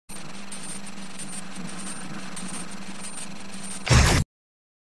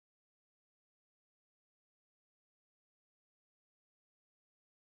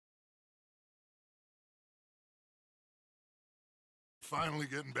finally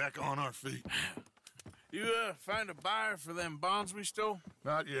getting back on our feet. You, find a buyer for them bonds we stole?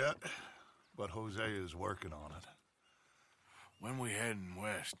 Not yet, but Jose is working on it. When we heading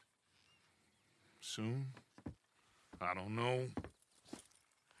west? Soon? I don't know.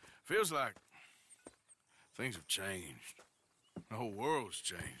 Feels like things have changed. The whole world's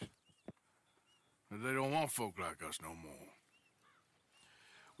changed. They don't want folk like us no more.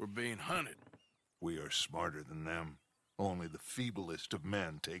 We're being hunted. We are smarter than them. Only the feeblest of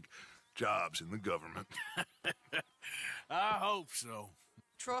men take jobs in the government. I hope so.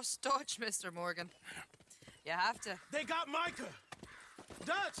 Trust Dutch, Mr. Morgan. You have to. They got Micah!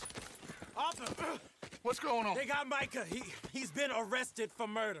 Dutch! Arthur! What's going on? They got Micah. He's been arrested for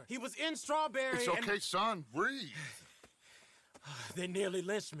murder. He was in Strawberry. It's okay, son. Breathe. They nearly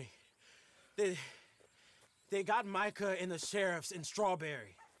lynched me. They got Micah and the sheriffs in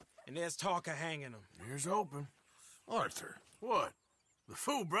Strawberry. And there's talk of hanging him. Here's hoping. Arthur. What? The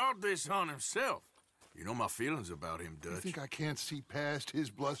fool brought this on himself. You know my feelings about him, Dutch. You think I can't see past his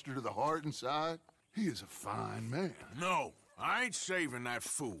bluster to the heart inside? He is a fine man. No, I ain't saving that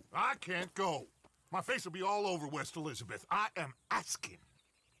fool. I can't go. My face will be all over West Elizabeth. I am asking.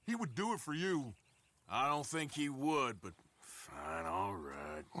 He would do it for you. I don't think he would, but fine, all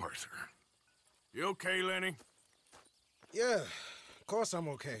right. Arthur. You okay, Lenny? Yeah, of course I'm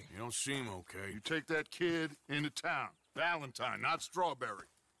okay. You don't seem okay. You take that kid into town. Valentine, not Strawberry.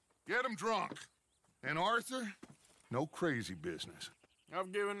 Get him drunk. And Arthur, no crazy business.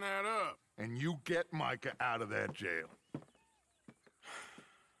 I've given that up. And you get Micah out of that jail.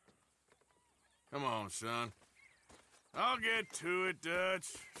 Come on, son. I'll get to it, Dutch.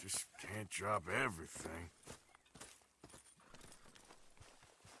 Just can't drop everything.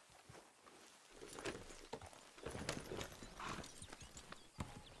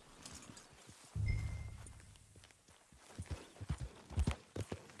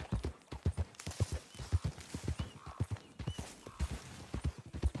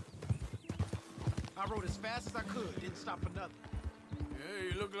 I rode as fast as I could, didn't stop for nothing.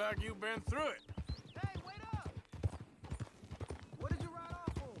 Yeah, you look like you've been through it. Hey, wait up! What did you ride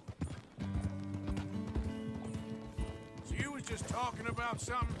off for? So you was just talking about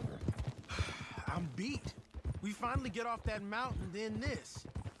something? I'm beat. We finally get off that mountain, then this.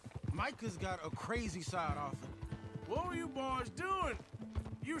 Micah's got a crazy side off him. What were you boys doing?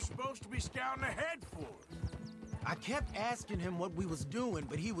 You were supposed to be scouting ahead for us. I kept asking him what we was doing,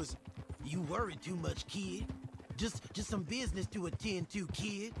 but he was... You worry too much, kid. Just some business to attend to,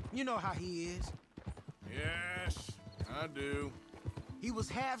 kid. You know how he is. Yes, I do. He was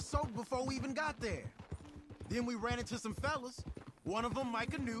half soaked before we even got there. Then we ran into some fellas. One of them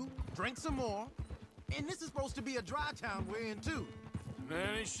Micah knew, drank some more. And this is supposed to be a dry town we're in, too. And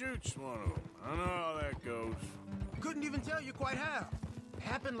then he shoots one of them. I know how that goes. Couldn't even tell you quite how.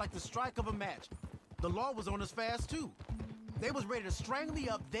 Happened like the strike of a match. The law was on us fast, too. They was ready to strangle me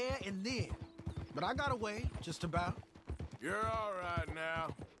up there and then. But I got away, just about. You're all right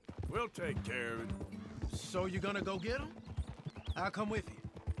now. We'll take care of it. So you gonna go get him? I'll come with you.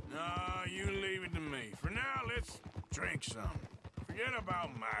 No, you leave it to me. For now, let's drink some. Forget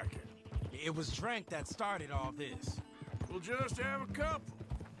about Micah. It was drink that started all this. We'll just have a couple.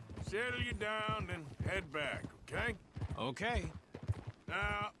 Settle you down, then head back, okay? Okay.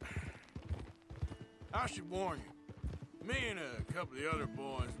 Now, I should warn you. Me and a couple of the other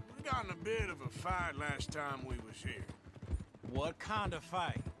boys, we got in a bit of a fight last time we was here. What kind of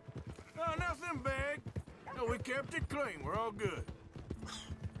fight? Nothing big. No, we kept it clean. We're all good.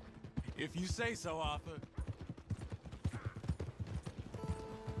 If you say so, Arthur.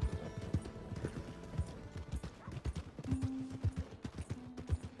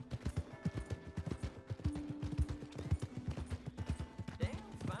 Damn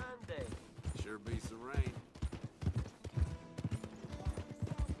fine day. Sure be some rain.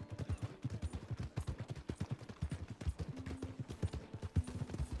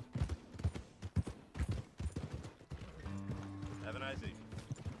 Have a nice evening.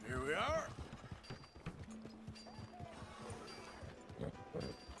 Here we are.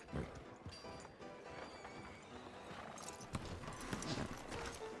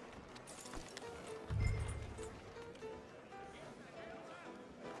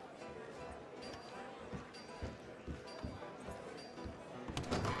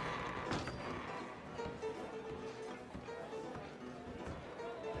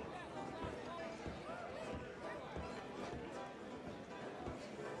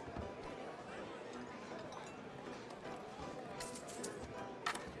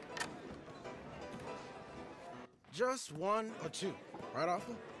 Just one or two, right,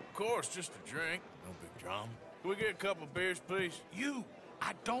 Arthur? Of course, just a drink. No big drama. Can we get a couple beers, please?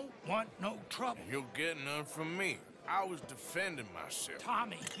 I don't want no trouble. You'll get none from me. I was defending myself.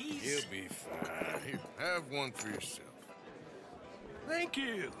 Tommy, he's... He'll be fine. Here, have one for yourself. Thank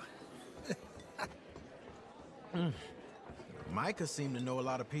you. Micah seemed to know a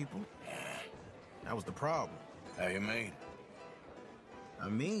lot of people. That was the problem. How you mean? I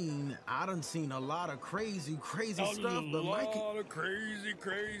mean, I done seen a lot of crazy stuff, but Micah... A lot of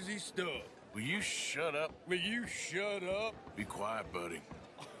crazy stuff. Will you shut up? Will you shut up? Be quiet, buddy.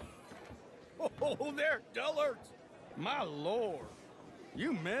 Oh, they're dullards. My lord.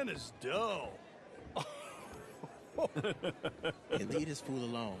 You men is dull. Hey, leave this fool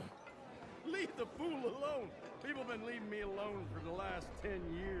alone. Leave the fool alone. People been leaving me alone for the last 10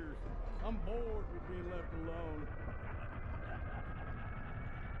 years. I'm bored with being left alone.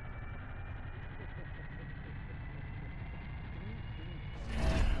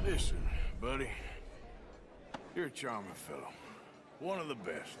 Listen, buddy. You're a charming fellow. One of the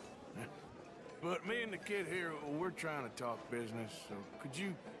best. But me and the kid here, we're trying to talk business, so could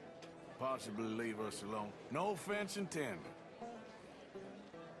you possibly leave us alone? No offense intended.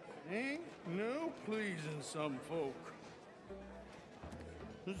 Ain't no pleasing some folk.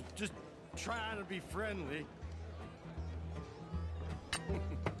 Just trying to be friendly.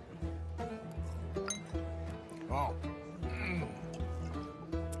 Oh.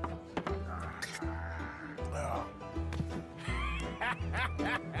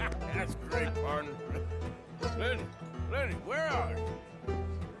 That's great, partner. Lenny, where are you?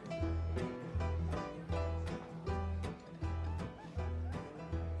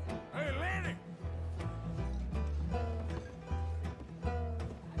 Hey, Lenny!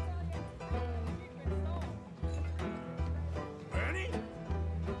 Lenny?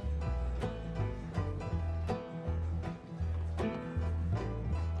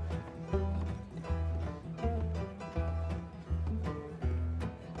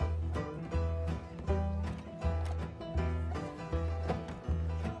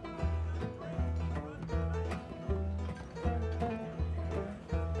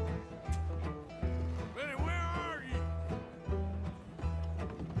 Lenny, where are you?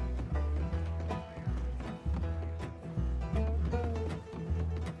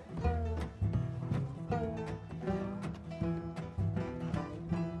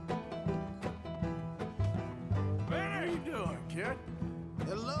 Lenny, how you doing, kid?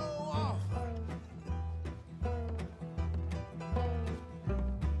 Hello, Arthur.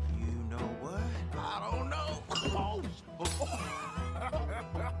 You know what? I don't know.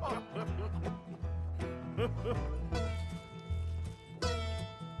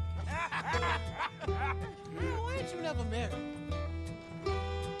 Why ain't you never met him?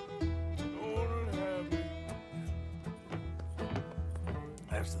 Lord have me.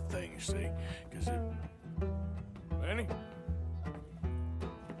 That's the thing, you see, because it... Lenny?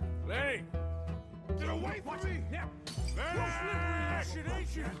 Lenny! Get away from me! Yeah. Lenny! Shit,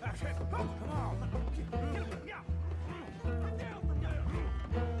 ain't you? Come on.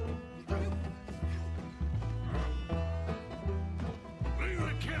 Leave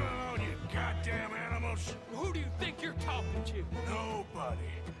the kid alone, you goddamn animals! Who do you think you're talking to?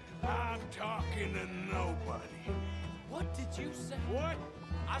 Nobody. I'm talking to nobody. What did you say? What?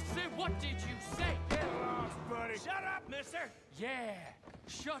 I said, what did you say? Get lost, buddy. Shut up, mister! Yeah,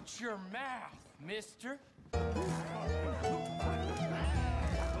 shut your mouth, mister.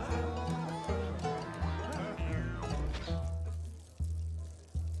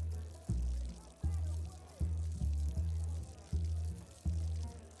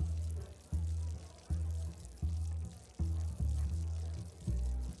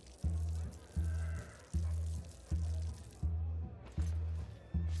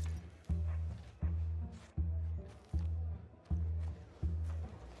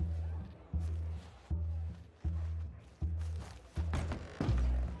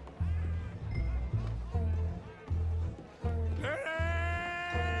 Lenny!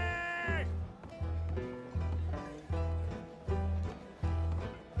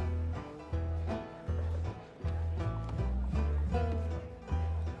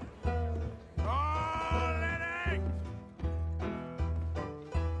 Oh, Lenny!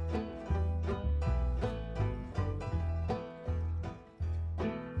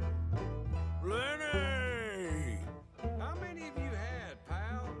 Lenny! How many of you had,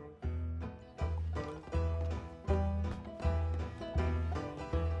 pal?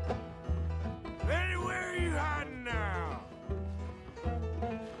 Lenny, where are you hiding now?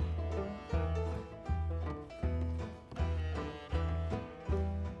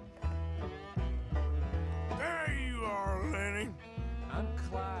 There you are, Lenny. I'm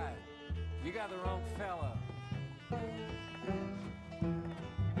Clyde. You got the wrong fella.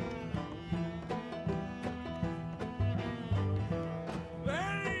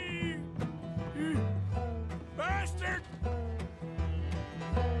 Lenny! You bastard!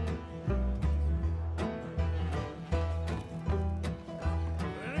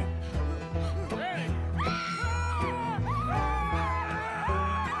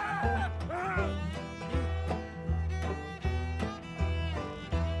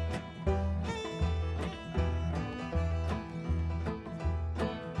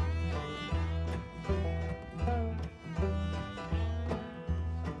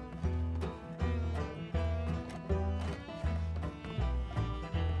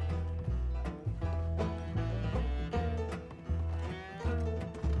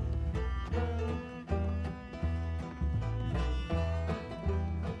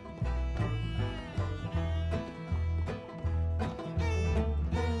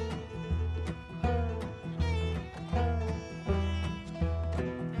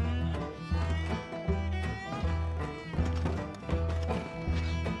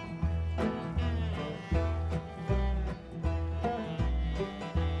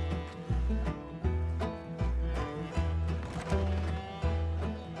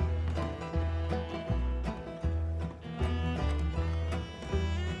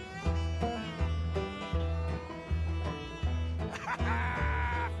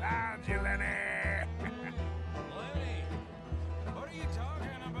 Found you, Lenny! Lenny, what are you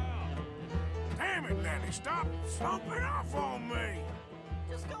talking about? Damn it, Lenny, stop slumping off on me!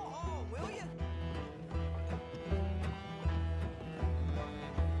 Just go home, will you?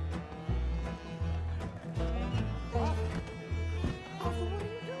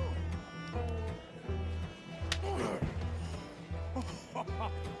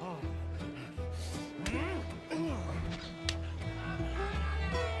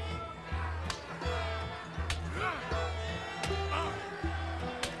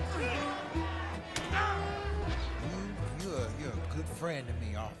 You're a good friend to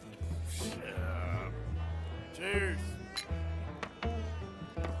me, Arthur. Cheers.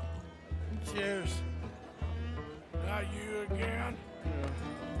 Cheers. Not you again?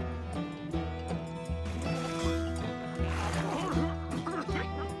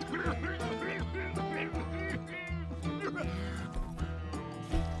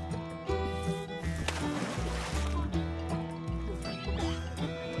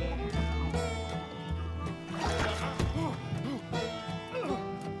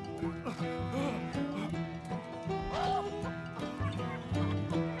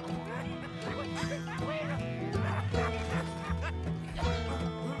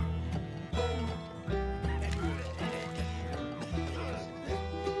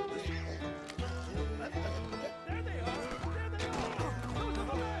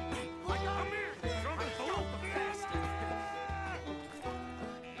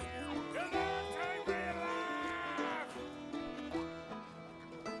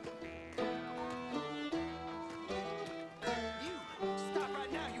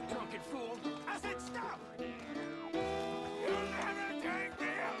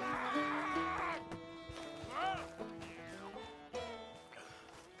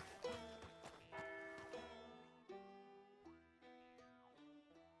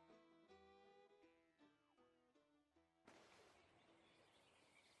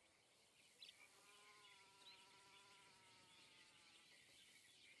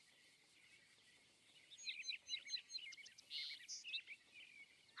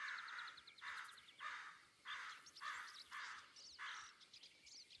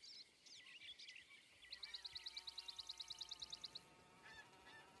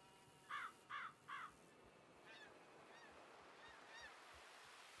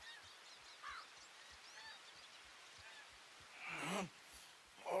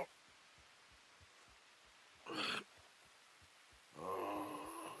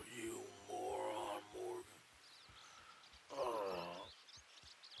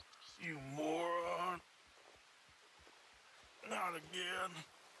 You moron. Not again.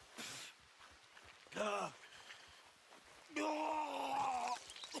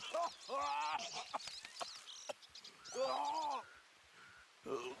 Oh.